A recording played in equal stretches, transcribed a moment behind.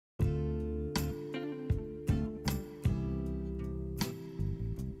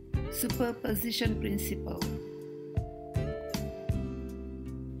Superposition principle.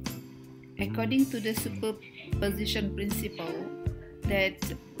 According to the superposition principle, that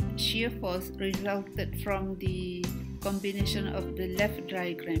shear force resulted from the combination of the left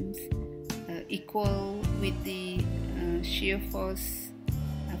diagrams equal with the shear force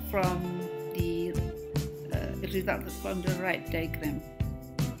from the resulted from the right diagram.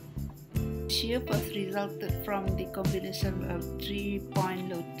 Shear force resulted from the combination of 3-point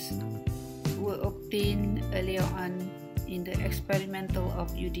loads were obtained earlier on in the experimental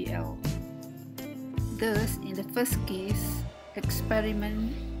of UDL. Thus, in the first case,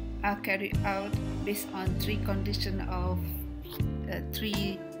 experiments are carried out based on 3 conditions of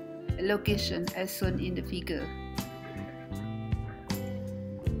 3 locations as shown in the figure.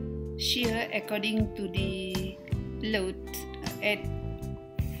 Shear according to the load at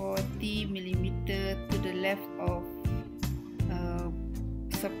 40 mm to the left of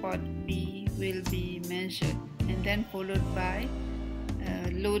support B will be measured, and then followed by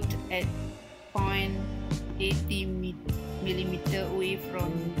load at 0.80 mm away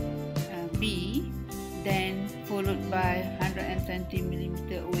from B, then followed by 120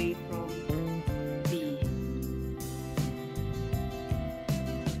 mm away from B.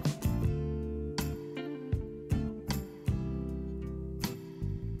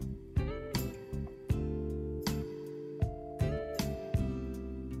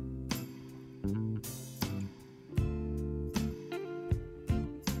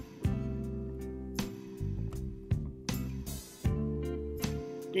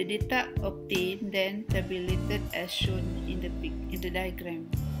 The data obtained then tabulated as shown in the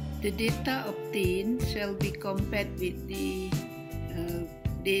diagram. The data obtained shall be compared with the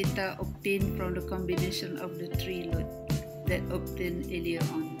data obtained from the combination of the 3 loads that obtained earlier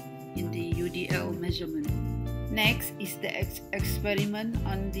on in the UDL measurement. Next is the experiment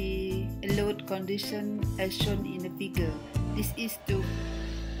on the load condition as shown in the figure. This is to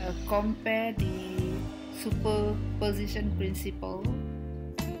compare the superposition principle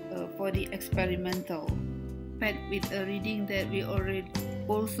for the experimental, but with a reading that we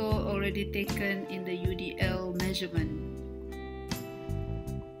already taken in the UDL measurement.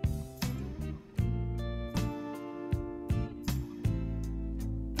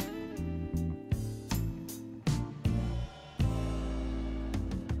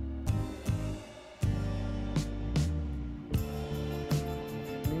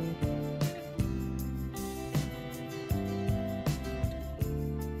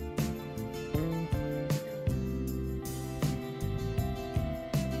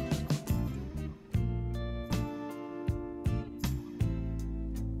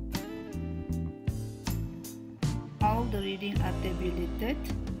 All the readings are tabulated,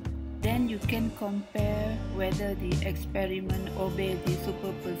 then you can compare whether the experiment obeys the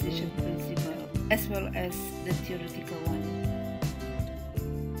superposition principle as well as the theoretical one.